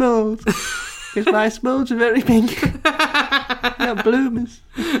Biggie Smalls because my smalls are very big. They're bloomers.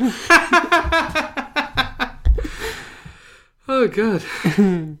 Oh Oh, God.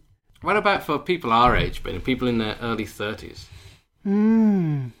 What about for people our age, Ben? People in their early 30s?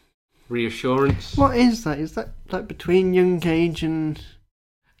 Reassurance? What is that? Is that like between young age and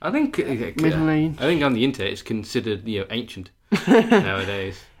I think middle age? I think on the internet it's considered ancient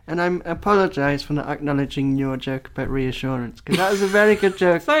nowadays. And I apologise for not acknowledging your joke about reassurance, because that was a very good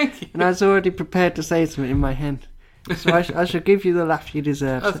joke. Thank you. And I was already prepared to say something in my head. So I shall give you the laugh you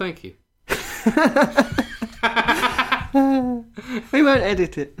deserve. Oh, thank you. We won't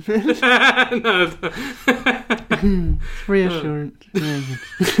edit it. No. It's reassurance.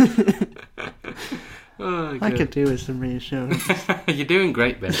 Oh, I could do with some reassurance. You're doing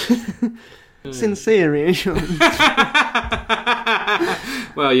great, Ben. Sincere reassurance.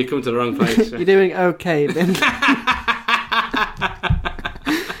 Well, you come to the wrong place. You're doing okay, Ben.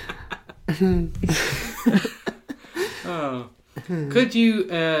 Oh. Could you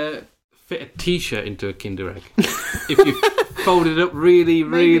fit a T-shirt into a Kinder Egg if you folded it up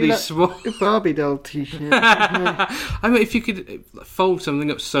really small? A Barbie doll T-shirt. I mean, if you could fold something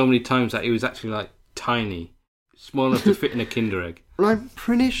up so many times that it was actually like tiny, small enough to fit in a Kinder Egg. Well, I'm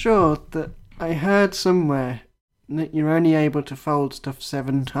pretty sure that I heard somewhere that you're only able to fold stuff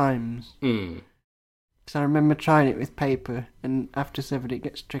 7 times. Because I remember trying it with paper, and after 7 it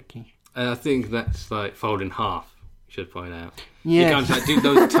gets tricky. I think that's like fold in half, you should point out. Yeah. You can't like, do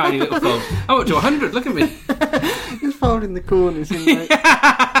those tiny little folds. I went to 100, look at me. Just folding the corners in there.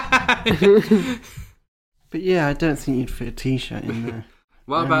 But yeah, I don't think you'd fit a T-shirt in there.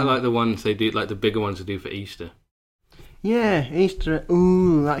 What about like the ones they do, like the bigger ones they do for Easter? Yeah, Easter egg.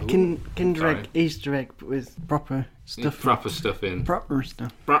 Ooh, like Kinder Egg Easter egg, but with proper stuff. Proper stuff in. Proper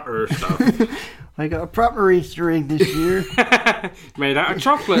stuff. Proper stuff. I got a proper Easter egg this year. Made out of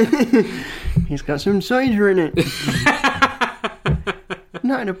chocolate. He's got some cider in it.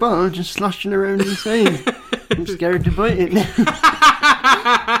 Not in a bottle, just sloshing around inside. I'm scared to bite it.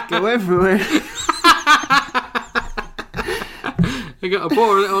 Go everywhere. I got a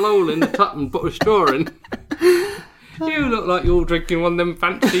bore a little hole in the top and put a straw in. You look like you're drinking one of them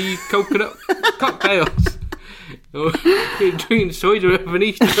fancy coconut cocktails. Or you're drinking cider out of an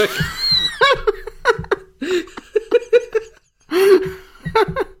Easter egg.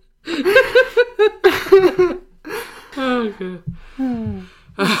 Oh, God.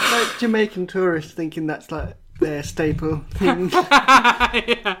 Like Jamaican tourists thinking that's like their staple thing.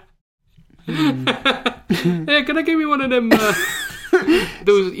 Yeah. Yeah, can I give you one of them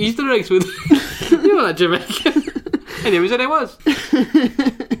those Easter eggs with you know that Jamaican? And he said it was.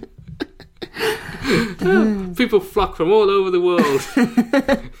 People flock from all over the world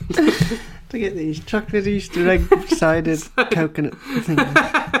to get these chocolate Easter egg cider coconut things.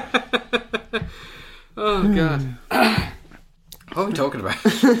 Oh, God. What are we talking about?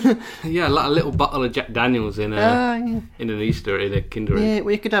 Yeah, like a little bottle of Jack Daniels in an Easter in a Kinder Egg. Yeah,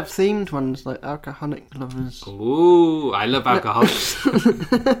 we could have themed ones like alcoholic lovers. Ooh, I love alcoholics.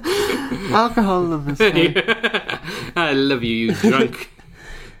 Alcohol lovers. Yeah. I love you drunk.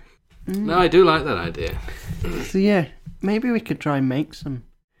 No, I do like that idea. So yeah, maybe we could try and make some.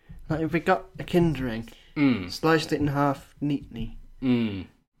 Like if we got a Kinder Egg, sliced it in half neatly. Well,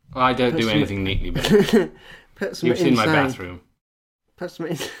 I don't do anything neatly, but put some you've seen inside. my bathroom. Put some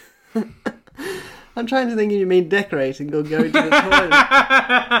in. I'm trying to think if you mean decorating or going to the toilet.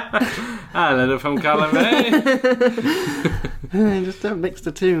 I learned it from Callum, eh? Just don't mix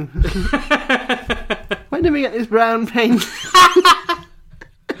the two. When did we get this brown paint?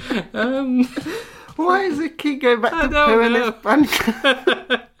 Why does it keep going back to poo in this bunch?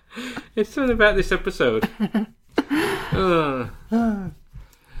 It's something about this episode.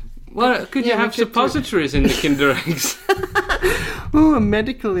 Well, could you have suppositories in the Kinder Eggs? Oh, a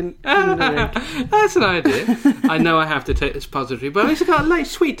medical Kinder Egg. That's an idea. I know I have to take the suppository, but at least I got a light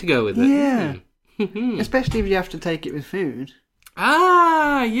sweet to go with it. Yeah. Especially if you have to take it with food.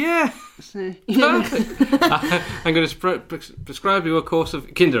 Ah, yeah. So, Perfect. I'm going to prescribe you a course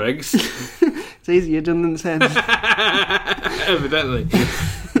of Kinder Eggs. It's easier done than said. Evidently.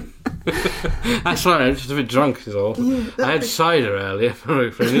 That's fine, I'm just a bit drunk is all. Yeah, I had cider earlier for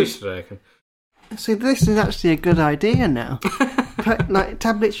an Easter egg. See, this is actually a good idea now. Like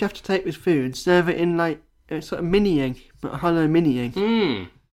tablets you have to take with food, serve it in like a sort of mini egg, but a hollow mini egg.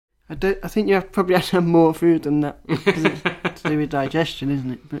 I think you probably have to have more food than that because it's to do with digestion,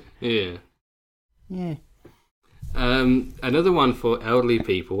 isn't it? But yeah. Another one for elderly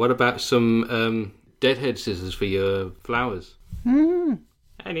people. What about some deadhead scissors for your flowers?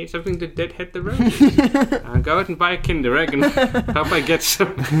 I need something to deadhead the roses. I'll go out and buy a Kinder Egg and hope I get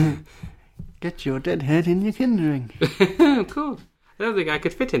some. Get your deadhead in your Kinder Egg. Of course. I don't think I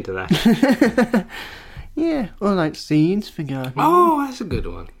could fit into that. Yeah, or like seeds for gardening. Oh, that's a good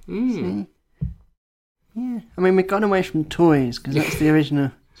one. See? Yeah, I mean, we've gone away from toys because that's the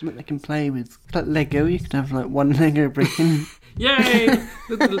original. Something they can play with. Like Lego, you could have like one Lego brick in. Yay!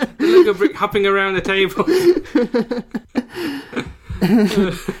 the Lego brick hopping around the table.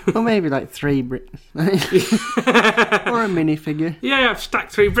 Or maybe like 3 bricks. Or a minifigure. Yeah, I've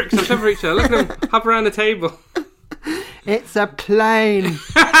stacked 3 bricks on top of each other. Look at them hop around the table. It's a plane.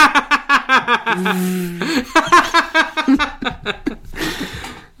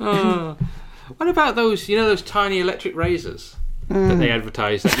 Oh. What about those, those tiny electric razors that they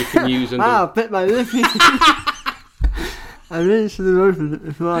advertise that you can use under... I bit my lip. I really should have opened it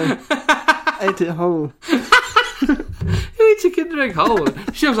before I ate it whole. Who eats a Kinder Egg whole?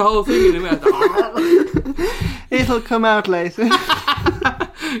 Shoves the whole thing in the mouth. It'll come out later.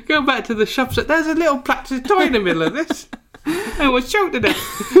 Go back to the shop. There's a little plastic toy in the middle of this. I was choked to death.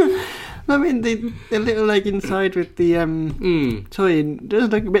 I mean, the little leg inside with the toy does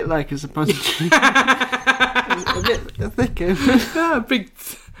look a bit like a suppository. A bit thicker.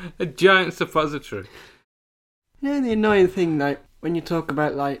 A giant suppository. You know the annoying thing, like, when you talk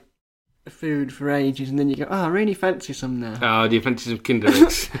about, like, food for ages and then you go, I really fancy some now. Oh, do you fancy some Kinder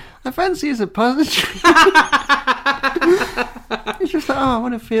Eggs? I fancy a suppository. It's just like, I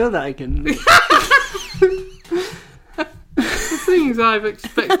want to feel that again. The things I've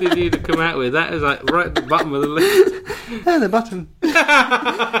expected you to come out with, that is like right at the bottom of the list. Oh, the bottom.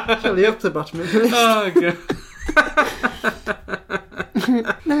 Surely up the bottom of the list. Oh, God.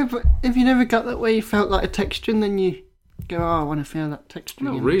 No, but have you never got that where you felt like a texture and then you go, I want to feel that texture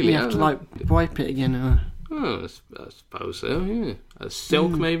Not again? really. You have to, like, wipe it again. Or... Oh, I suppose so, yeah. A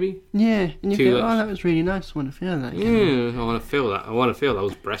silk, maybe? Yeah, and you Too go, much. that was really nice. I want to feel that again. Yeah, I want to feel that. I want to feel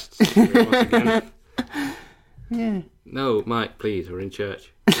those breasts once again. Yeah. No, Mike, please, we're in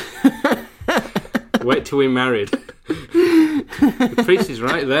church. Wait till we're married. The priest is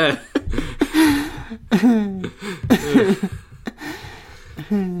right there.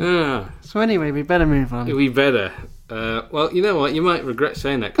 So anyway, we better move on. We better. Well, you know what? You might regret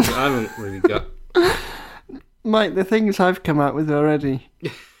saying that because I haven't really got... Mike, the things I've come out with already.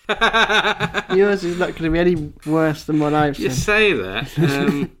 Yours is not going to be any worse than what I've said. You say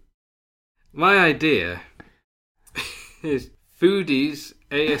that. My idea is Foodies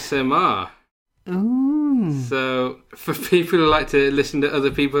ASMR. Ooh. So, for people who like to listen to other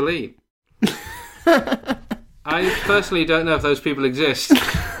people eat. I personally don't know if those people exist.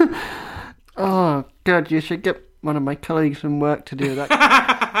 Oh, God, you should get one of my colleagues from work to do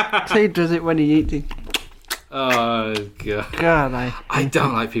that. He does it when he eats it. Oh, God. God, I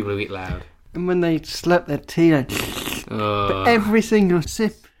don't like people who eat loud. And when they slurp their tea, like, but every single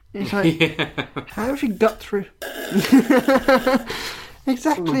sip, it's like, Yeah. how have you got through?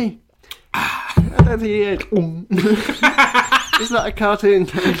 Exactly. I don't think it's not a cartoon.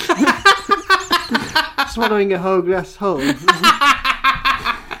 Swallowing a whole glass whole.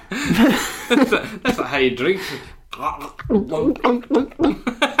 That's not how you drink.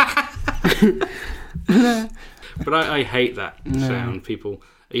 But I hate that sound. People,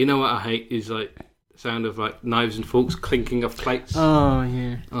 you know what I hate is like the sound of like knives and forks clinking off plates. Oh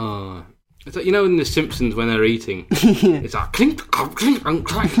yeah. Oh, it's like, in The Simpsons when they're eating, it's like clink, clink, clink,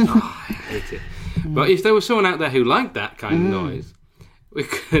 clink. Oh, I hate it. But if there was someone out there who liked that kind of noise, we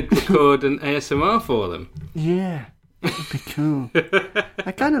could record an ASMR for them. Yeah, that would be cool.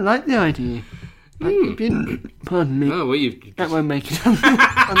 I kind of like the idea. Pardon me. Oh, well, that won't make it on the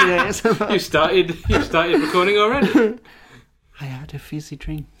ASMR. You started recording already. I had a fizzy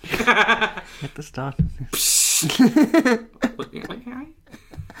drink at the start of this.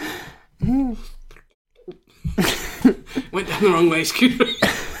 Went down the wrong way, Scooter.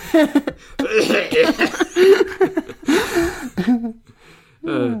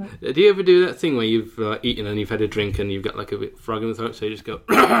 Do you ever do that thing where you've eaten and you've had a drink and you've got like a bit of frog in the throat, so you just go...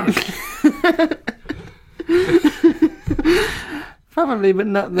 Probably, but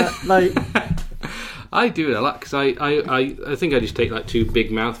not that, like... I do it a lot because I think I just take like 2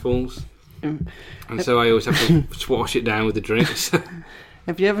 big mouthfuls, and so I always have to swash it down with the drinks.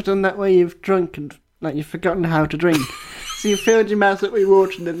 Have you ever done that where you've drunk and like you've forgotten how to drink? So you filled your mouth up with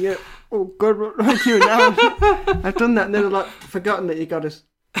water and then you go, oh God, what do I do now? I've done that and then I've like forgotten that you got to,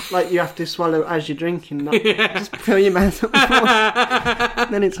 like you have to swallow as you're drinking, not just fill your mouth up with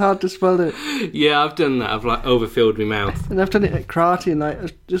water. Then it's hard to swallow it. Yeah, I've done that. I've like overfilled my mouth. And I've done it at karate and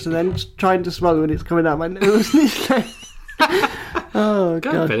like just then trying to swallow and it's coming out my nose. And it's like, oh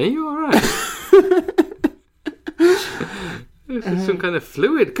God. Benny, you alright? This is some kind of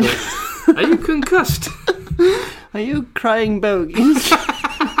fluid clip. Are you concussed? Are you crying bogies?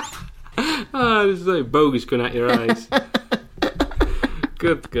 Oh, Oh, this is like bogus going out your eyes.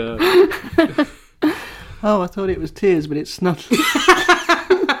 Good God. Oh, I thought it was tears, but it's snot.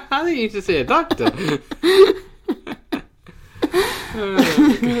 I think you need to see a doctor.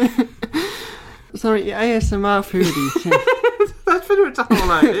 Sorry, ASMR foodies. That's pretty much the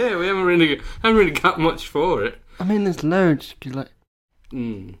whole idea. We haven't really got much for it. I mean, there's loads. You could like.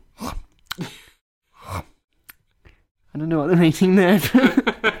 I don't know what they're eating there.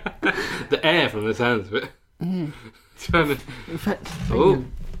 The air from the sounds of it. Yeah. In fact, well,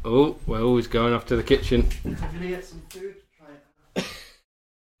 he's going off to the kitchen. I'm gonna get some food to try it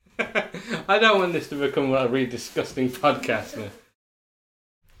out. I don't want this to become a really disgusting podcast now.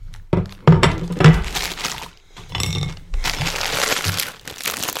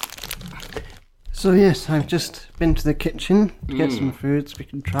 So yes, I've just been to the kitchen to get some food so we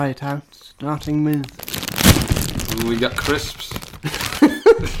can try it out. Starting with... Ooh, we got crisps.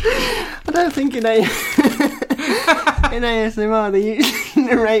 I don't think in ASMR they usually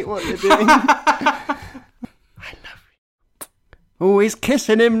narrate what they're doing. I love you. Oh, he's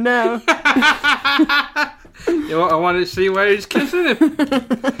kissing him now. You know what, I want to see where he's kissing him.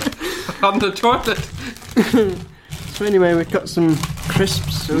 On the toilet. So anyway, we've got some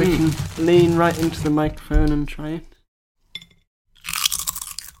crisps so we can lean right into the microphone and try it.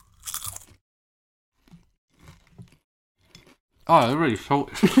 Oh, they're really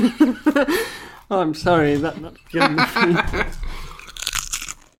salty. Oh, I'm sorry, that's not good enough for me.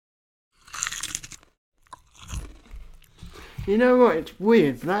 You know what, it's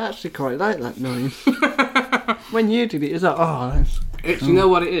weird, but I actually quite like that noise. When you did it, it's like, oh, that's... You know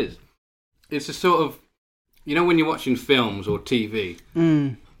what it is? It's a sort of... You know when you're watching films or TV,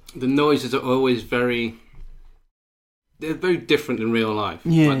 the noises are always very... They're very different in real life.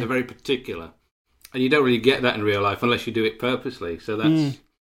 Yeah. Like they're very particular. And you don't really get that in real life unless you do it purposely. So that's...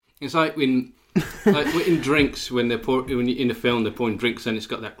 It's like in drinks, when in a film they're pouring drinks and it's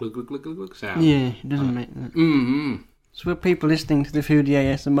got that glug glug glug glug glug sound. Yeah, it doesn't make that. Mm-hmm. So when people listening to the foodie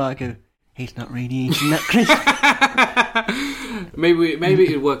ASMR go, he's not really eating that crisp. Maybe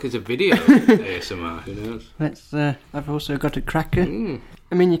it'd work as a video ASMR, who knows? I've also got a cracker.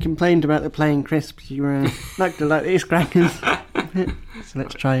 I mean, you complained about the plain crisps. You were not to like these crackers. So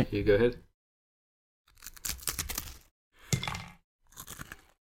let's try it. You go ahead.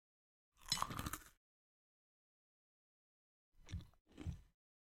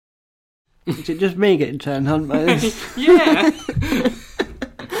 Is it just me getting turned on by this? Yeah.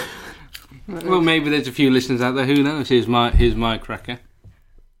 Well, maybe there's a few listeners out there. Who knows? Here's my cracker.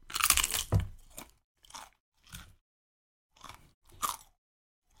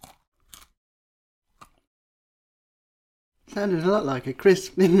 Sounded a lot like a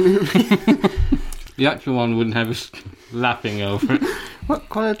crisp, didn't it? The actual one wouldn't have us laughing over it. What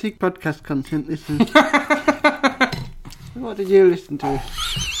quality podcast content this is? What did you listen to?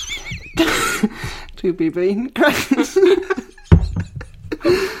 Two people eating crackers.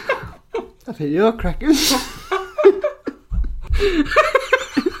 I think you're crackers.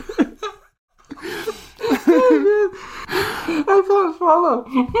 I can't swallow.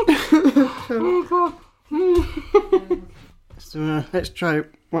 So let's try.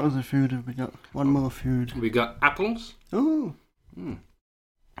 What other food have we got? One more food. We got apples. Oh. I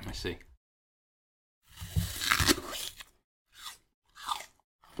see.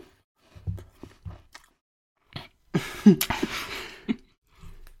 You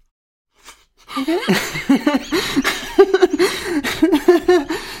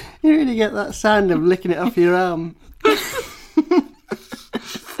really get that sound of licking it off your arm.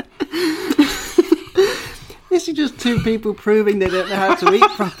 This is just two people proving they don't know how to eat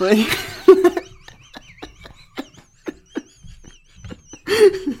properly.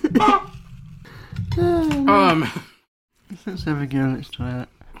 Let's have a go, let's try that.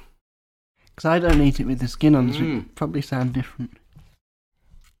 Because I don't eat it with the skin on, so it probably sound different.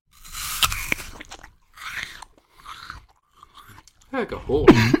 Like a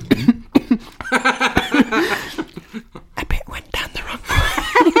horse. A bit went down the wrong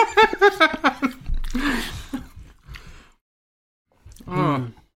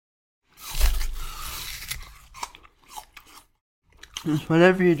way.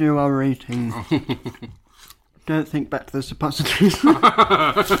 Whenever you do our eating, don't think back to the suppositories.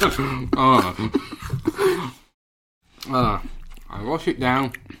 I wash it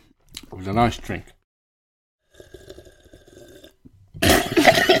down with a nice drink.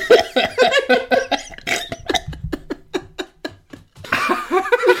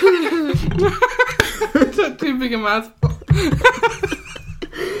 Is that too big a mouthful?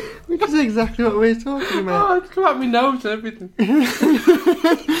 Which is exactly what we're talking about. Oh, it's come out my nose and everything.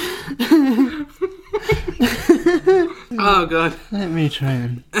 Oh god. Let me try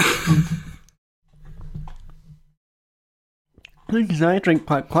them. Because I drink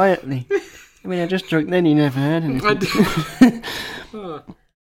quite quietly. I mean, I just drunk then, you never heard anything. I did. Oh.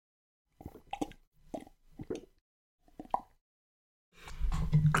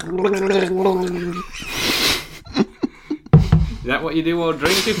 Is that what you do while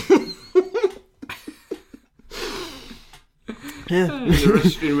drinking? Yeah. In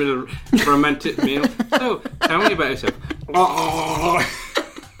the middle of a romantic meal. So, tell me about yourself.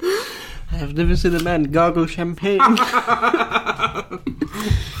 I've never seen a man gargle champagne.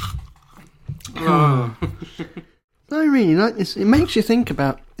 Oh. I really like this. It makes you think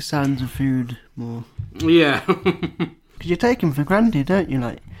about the sounds of food more. Yeah. Because you take them for granted, don't you?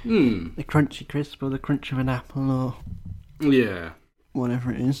 Like The crunchy crisp or the crunch of an apple or Yeah.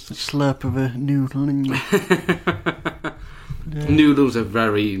 whatever it is. The slurp of a noodle and you... Noodles are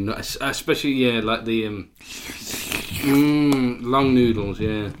very nice, especially like the long noodles.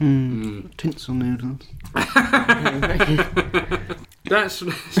 Yeah. Tinsel noodles. That's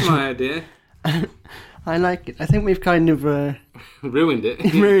my idea. I like it. I think we've kind of Ruined it.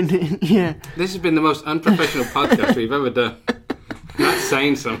 ruined it. Yeah. This has been the most unprofessional podcast we've ever done. That's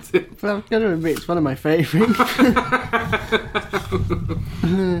saying something. But I've got to admit, it's one of my favourites.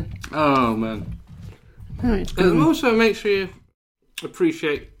 Oh man. Oh, it's It good. also makes you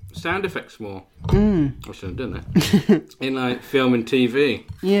appreciate sound effects more. I shouldn't have done that. In like film and TV.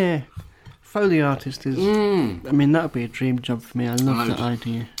 Yeah. Foley artist is... I mean, that would be a dream job for me. I love that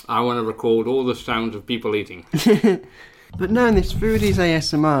idea. I want to record all the sounds of people eating. But no, this foodies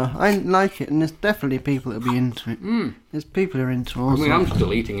ASMR, I like it, and there's definitely people that'll be into it. There's people who are into all I mean, I'm sorts.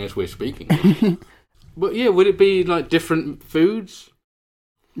 still eating as we're speaking. But yeah, would it be like different foods?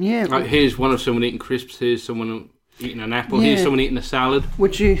 Yeah. Like here's one of someone eating crisps, here's someone eating an apple, Yeah. here's someone eating a salad.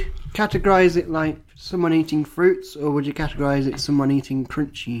 Would you categorise it like someone eating fruits, or would you categorise it someone eating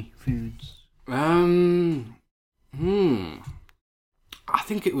crunchy foods? I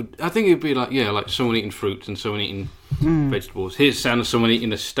think it'd be like someone eating fruits and someone eating vegetables. Here's the sound of someone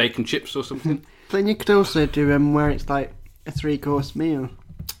eating a steak and chips or something. Then you could also do where it's like a 3-course meal,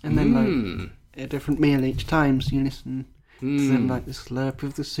 and then like a different meal each time, so you listen to them like the slurp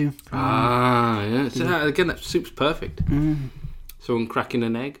of the soup. Yeah. So again, that soup's perfect. Someone cracking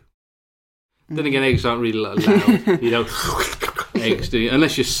an egg. Then again, eggs aren't really loud. You don't eggs, do you?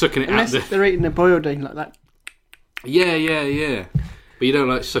 Unless you're sucking it Unless out. they're eating a boiled egg like that. Yeah. But you don't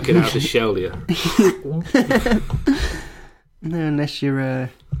like suck it out of the shell, do you? No, unless you're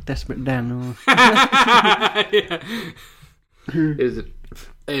Desperate Dan or... Yeah. Is it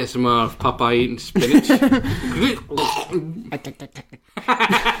ASMR of Popeye eating spinach?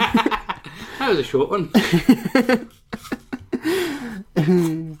 That was a short one.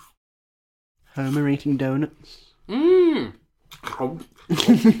 Homer eating donuts.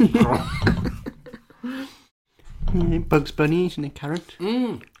 Bugs Bunny eating a carrot.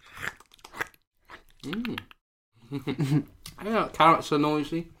 Yeah, carrots are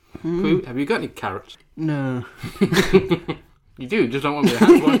noisy. Food. Have you got any carrots? No. You do, just don't want me to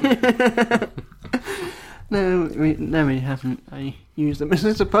have one. No, we haven't. I use them as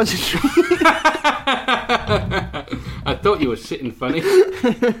a suppository. I thought you were sitting funny.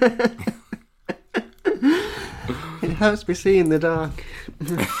 It helps me see in the dark.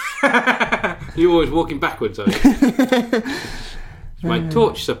 You're always walking backwards, are you? It's my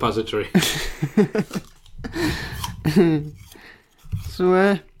torch suppository.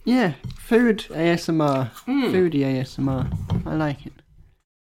 So, yeah, food ASMR. Foodie ASMR. I like it.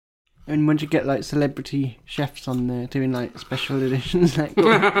 And would you get like celebrity chefs on there doing like special editions, like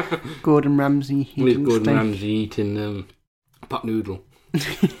Gordon Ramsay With eating Gordon steak? Ramsay eating pot noodle.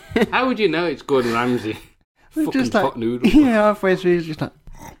 How would you know it's Gordon Ramsay? Fucking Just like, pot noodle. yeah, halfway through he's just like,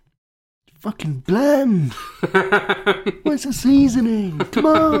 fucking bland. What's the seasoning? Come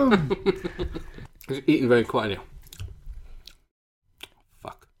on. He's eating very quietly.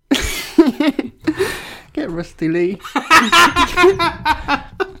 Fuck. Get Rusty Lee.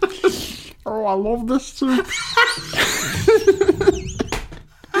 Oh, I love this soup.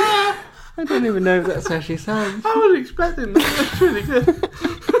 I don't even know if that's how she sounds. I wasn't expecting that. That's really good.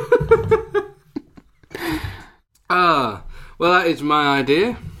 Well, that is my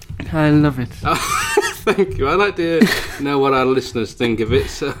idea. I love it. Thank you. I'd like to know what our listeners think of it,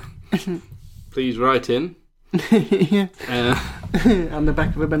 so please write in. Yeah. And On the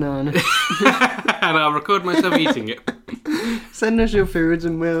back of a banana. I'll record myself eating it. Send us your foods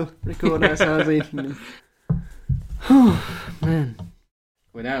and we'll record ourselves eating them. Oh, man.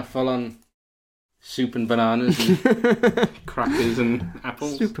 We're now full on soup and bananas and crackers and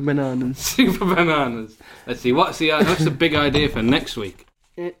apples. Super bananas. Super bananas. Let's see, what's the big idea for next week?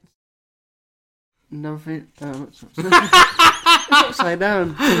 It's nothing. It's upside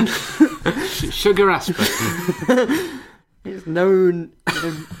down. Sugar aspirin. It's known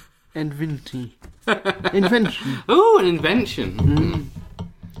invention. Oh, an invention.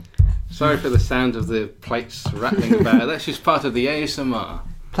 Sorry for the sound of the plates rattling about. That's just part of the ASMR.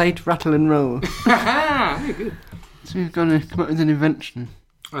 Plate, rattle and roll. Very good. So we're going to come up with an invention.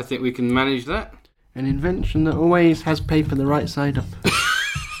 I think we can manage that. An invention that always has paper the right side up.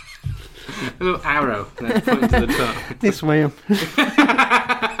 A little arrow that's pointing to the top. This way up.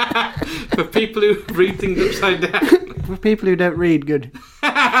 For people who read things upside down. For people who don't read good.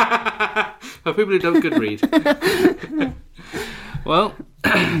 For people who don't good read. Well,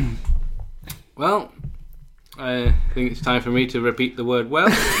 I think it's time for me to repeat the word well.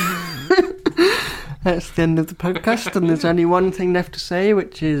 That's the end of the podcast, and there's only one thing left to say,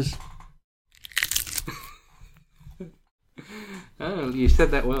 which is... Oh, you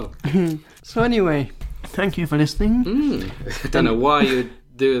said that well. So anyway, thank you for listening. I don't know why you would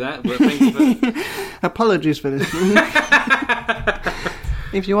do that, but thank you for... Apologies for listening.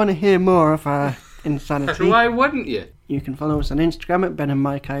 If you want to hear more of our insanity... Why wouldn't you? You can follow us on Instagram at Ben and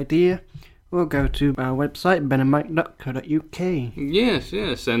Mike Idea, or go to our website, benandmike.co.uk.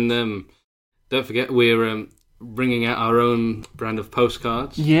 Yes, and don't forget we're bringing out our own brand of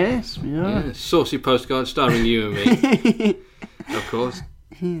postcards. Yes, we are. Yeah, saucy postcards starring you and me, of course.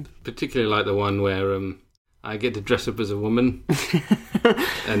 Particularly like the one where I get to dress up as a woman,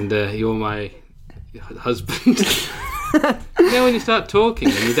 and you're my husband. You know when you start talking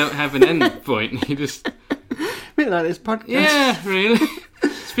and you don't have an end point, you just... A bit like this podcast. Yeah, really.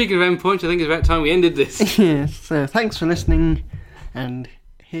 Speaking of end points, I think it's about time we ended this. Yes, so thanks for listening, and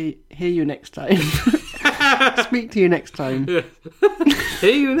hear you next time. Speak to you next time. Yeah.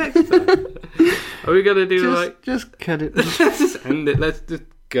 Hear you next time. Are we going to do Just cut it. Let's just end it. Let's just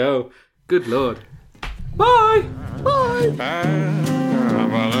go. Good Lord. Bye. Bye.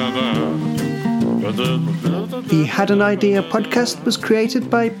 The Had an Idea podcast was created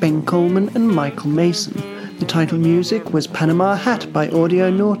by Ben Coleman and Michael Mason. The title music was Panama Hat by Audio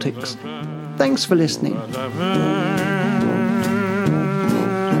Nautics. Thanks for listening.